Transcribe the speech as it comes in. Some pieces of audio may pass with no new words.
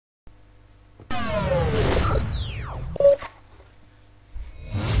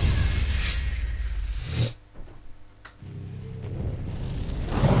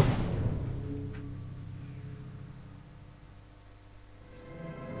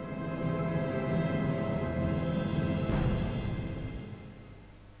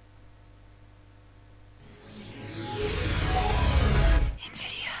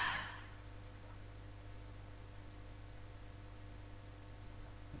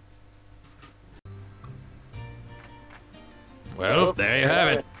Well, there you have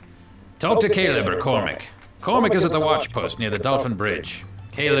it. Talk to Caleb or Cormac. Cormac is at the watch post near the Dolphin Bridge.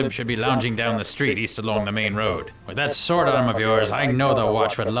 Caleb should be lounging down the street east along the main road. With that sword arm of yours, I know the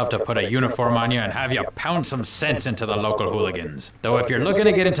watch would love to put a uniform on you and have you pound some sense into the local hooligans. Though if you're looking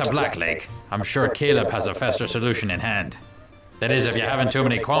to get into Black Lake, I'm sure Caleb has a faster solution in hand. That is, if you haven't too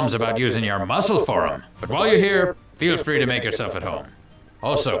many qualms about using your muscle for him. But while you're here, feel free to make yourself at home.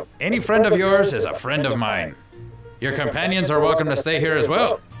 Also, any friend of yours is a friend of mine. Your companions are welcome to stay here as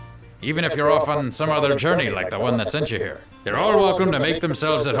well, even if you're off on some other journey like the one that sent you here. They're all welcome to make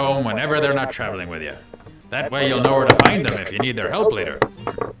themselves at home whenever they're not traveling with you. That way you'll know where to find them if you need their help later.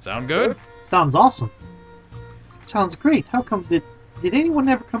 Sound good? Sounds awesome. Sounds great. How come did anyone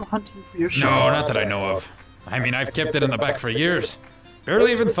ever come hunting for your show? No, not that I know of. I mean, I've kept it in the back for years.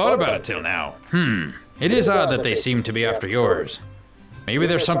 Barely even thought about it till now. It is odd that they seem to be after yours. Maybe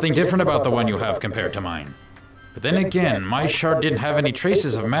there's something different about the one you have compared to mine. But then again, my shard didn't have any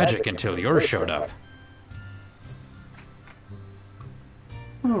traces of magic until yours showed up.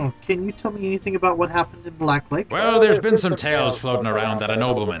 Oh, can you tell me anything about what happened in Black Lake? Well, there's been some tales floating around that a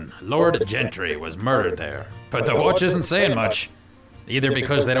nobleman, Lord Gentry, was murdered there. But the watch isn't saying much. Either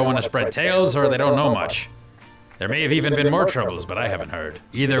because they don't want to spread tales or they don't know much. There may have even been more troubles, but I haven't heard.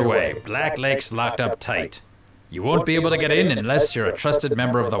 Either way, Black Lake's locked up tight. You won't be able to get in unless you're a trusted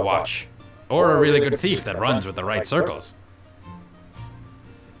member of the watch. Or a really good thief that runs with the right circles.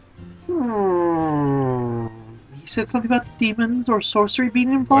 He said something about demons or sorcery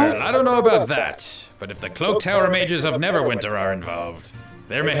being involved? Well, I don't know about that, but if the Cloak Tower mages of Neverwinter are involved,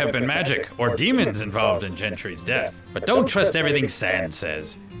 there may have been magic or demons involved in Gentry's death. But don't trust everything Sand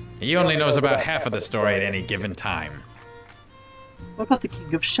says. He only knows about half of the story at any given time. What about the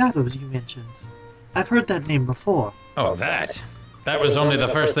King of Shadows you mentioned? I've heard that name before. Oh, that? That was only the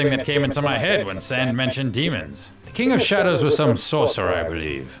first thing that came into my head when Sand mentioned demons. The King of Shadows was some sorcerer, I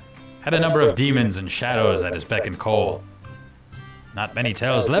believe. Had a number of demons and shadows at his beck and call. Not many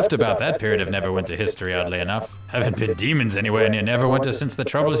tales left about that period of Neverwinter history, oddly enough. Haven't been demons anywhere near Neverwinter since the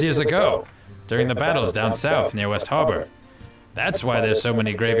Troubles years ago, during the battles down south near West Harbor. That's why there's so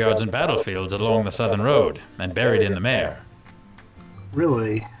many graveyards and battlefields along the southern road, and buried in the mare.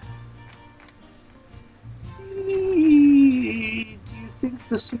 Really? Do you think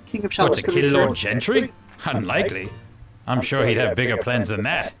the King of Shadows What, to kill Lord Gentry? Unlikely. I'm sure he'd have bigger plans than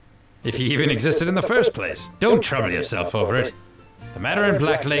that, if he even existed in the first place. Don't trouble yourself over it. The matter in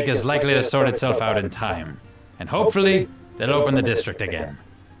Black Lake is likely to sort itself out in time, and hopefully, they'll open the district again.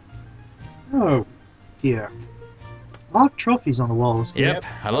 Oh, dear. A lot of trophies on the walls. Yep,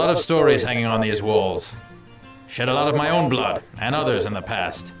 a lot of stories hanging on these walls. Shed a lot of my own blood, and others in the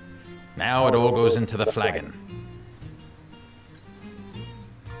past. Now it all goes into the flagon.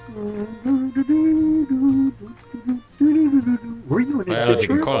 Were you an Well, if you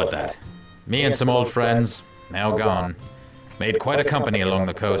can call it that. Me and some old friends, now gone, made quite a company along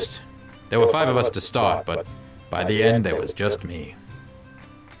the coast. There were 5 of us to start, but by the end there was just me.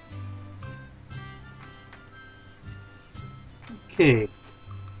 Okay.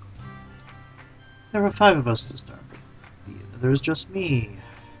 There were 5 of us to start. There was just me.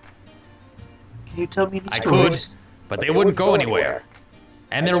 Can you tell me any I stories? could, but they wouldn't go anywhere.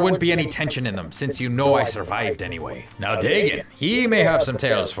 And there wouldn't be any tension in them, since you know I survived anyway. Now Dagan, he may have some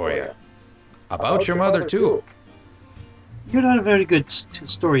tales for you. About your mother, too. You're not a very good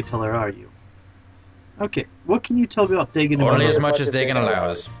storyteller, are you? Okay, what can you tell me about Dagan? Only as much as Dagan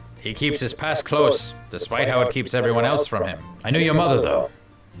allows. He keeps his past close, despite how it keeps everyone else from him. I knew your mother, though.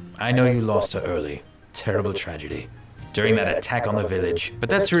 I know you lost her early. Terrible tragedy. During that attack on the village. But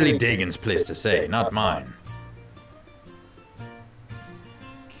that's really Dagan's place to say, not mine.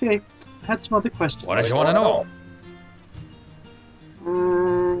 Okay, I had some other questions. What did you want to know?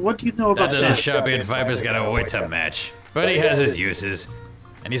 What do you know about That little Sand? sharp-eared viper's got a wits a match. But he has his uses.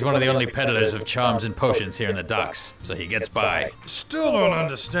 And he's one of the only peddlers of charms and potions here in the docks, so he gets by. Still don't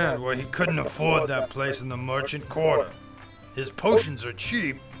understand why he couldn't afford that place in the merchant quarter. His potions are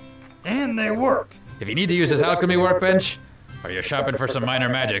cheap, and they work. If you need to use his alchemy workbench, or you're shopping for some minor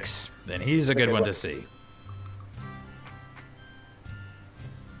magics, then he's a good one to see.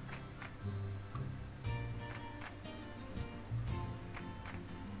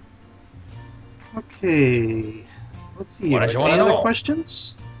 Okay, let's see. What did you want to Any other know?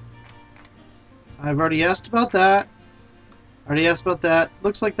 questions? I've already asked about that.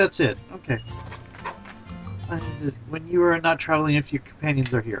 Looks like that's it. Okay. And when you are not traveling, if your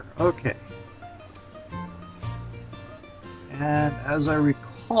companions are here. Okay. And as I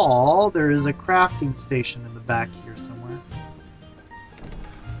recall, there is a crafting station in the back here somewhere.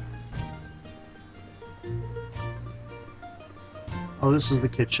 Oh, this is the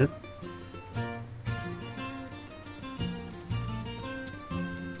kitchen.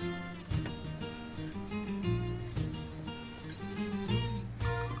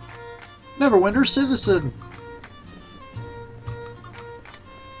 Neverwinter citizen.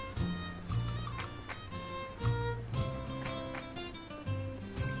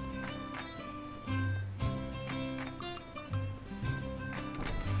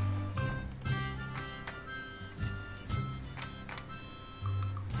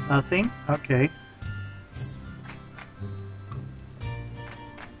 Nothing? Okay.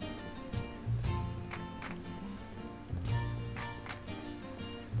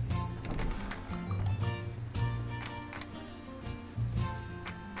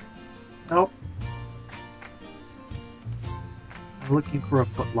 Nope. I'm looking for a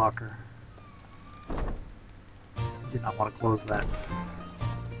footlocker. Did not want to close that.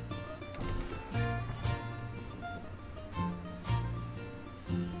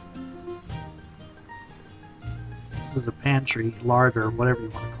 This is a pantry, larder, whatever you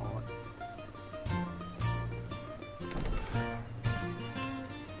want to call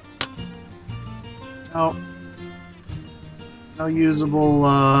it. No. No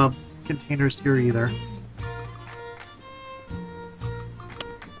usable containers here either.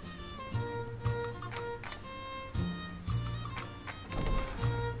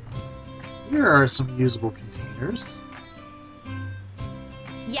 Here are some usable containers.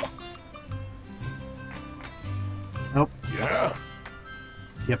 Yes. Nope. Yeah.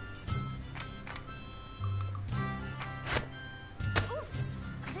 Yep.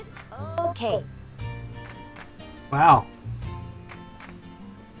 Okay. Wow.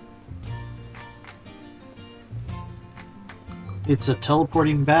 It's a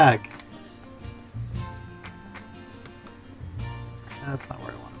teleporting bag. That's not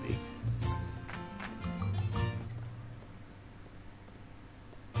where I want to be.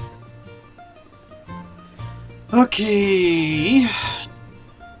 Okay.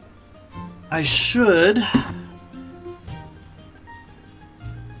 I should.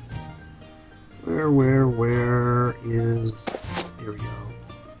 Where is. Here we go.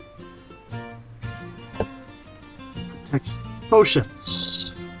 Protection.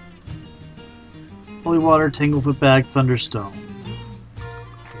 Potions. Holy water, tanglefoot bag, thunderstone.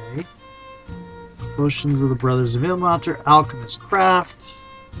 Okay. Potions of the Brothers of Ilmater, alchemist craft.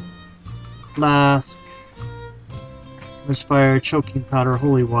 Flask. Misfire, choking powder,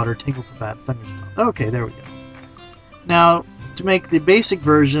 holy water, tanglefoot bag, thunderstone. Okay, there we go. Now, to make the basic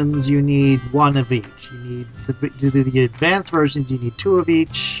versions, you need one of each. You need to do the advanced versions, you need 2 of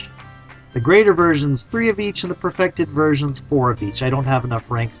each. The greater versions, 3 of each, and the perfected versions, 4 of each. I don't have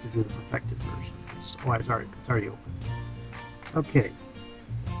enough ranks to do the perfected versions. Oh, it's already open. Okay.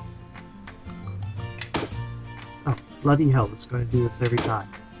 Oh, bloody hell, it's going to do this every time.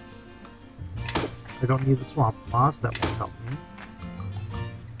 I don't need the swamp moss, that won't help me.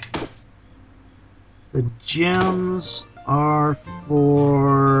 The gems are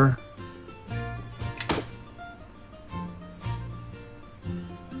for...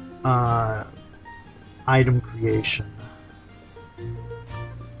 item creation. Ooh,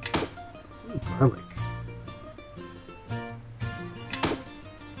 garlic.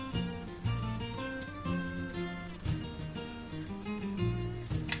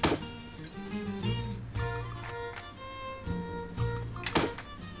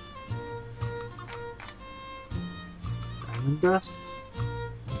 Diamond dust?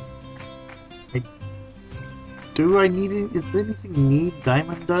 Do I need it? Does anything need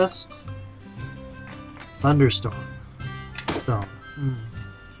diamond dust? Thunderstorm. Stone.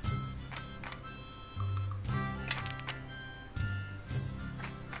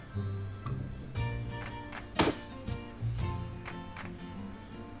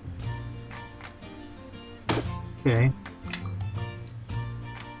 Okay.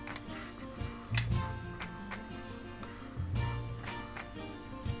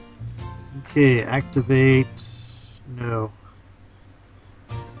 Okay, activate. No.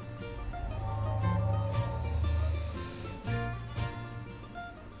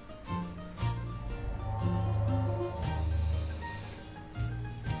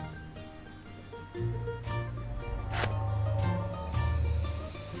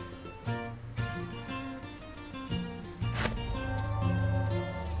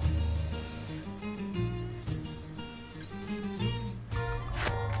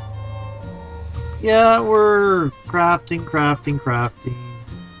 Yeah, we're crafting.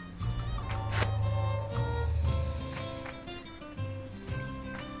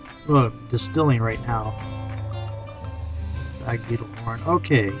 Look, distilling right now. Stag beetle horn.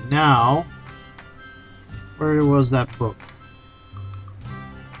 Okay, now, where was that book?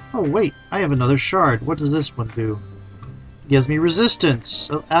 Oh wait, I have another shard. What does this one do? It gives me resistance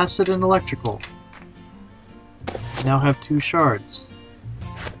of acid and electrical. I now have 2 shards.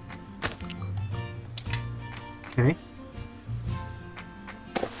 Okay.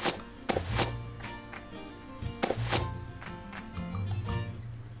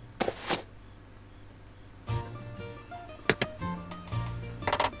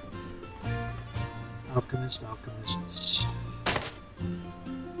 Alchemist.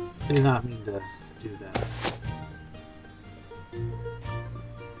 I did not mean to do that.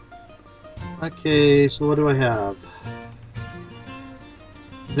 Okay, so what do I have?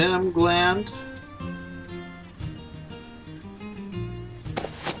 Venom gland.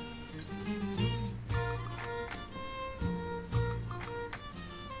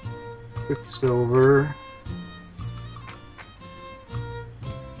 Quicksilver.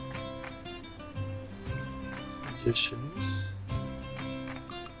 Magicians.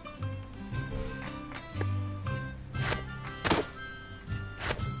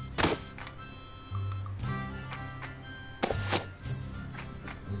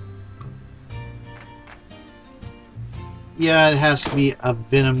 Yeah, it has to be a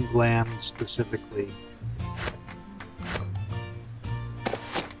venom gland specifically.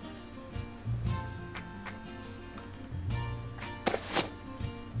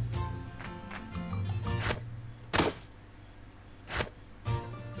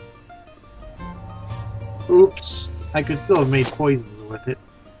 Oops, I could still have made poisons with it.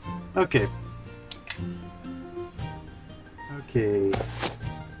 Okay. Okay.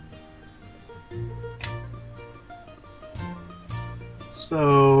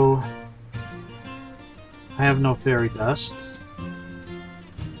 So, I have no fairy dust. I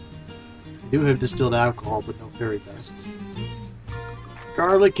do have distilled alcohol, but no fairy dust.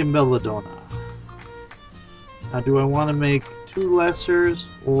 Garlic and belladonna. Now, do I want to make 2 lessers,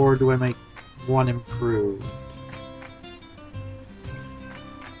 or do I make 1 improved?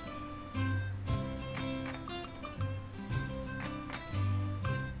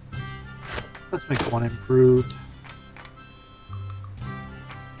 Let's make 1 improved.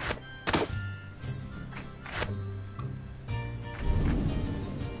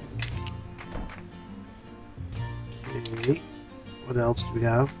 Okay. What else do we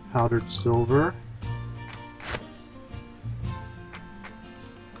have? Powdered silver.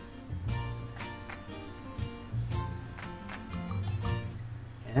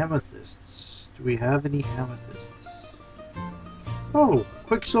 Amethysts. Do we have any amethysts? Oh,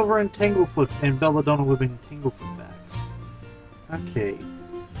 Quicksilver and Tanglefoot and Belladonna living Tanglefoot bags. Okay.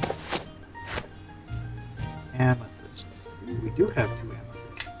 Amethyst. Ooh, we do have 2 amethysts.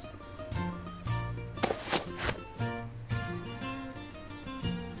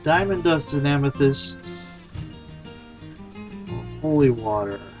 Diamond dust and amethyst. Oh, holy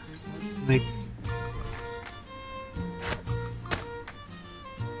water. Let's make.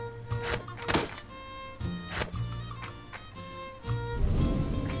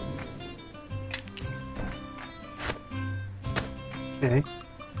 Okay.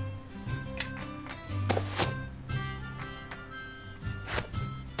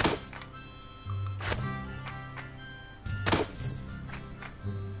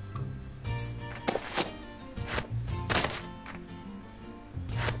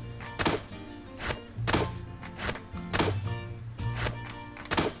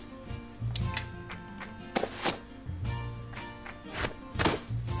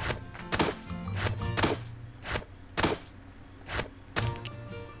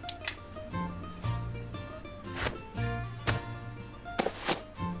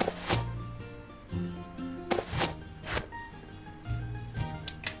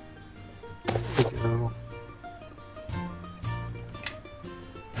 Go.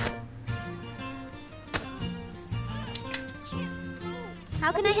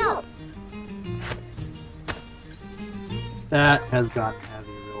 How can I help? That has gotten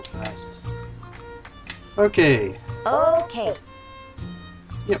heavy real fast. Okay. Okay.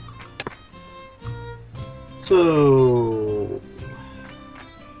 Yep. So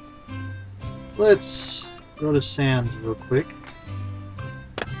let's go to Sands real quick.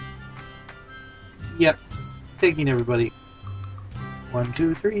 Yep. Taking everybody. 1,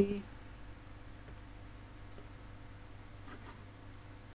 2, 3.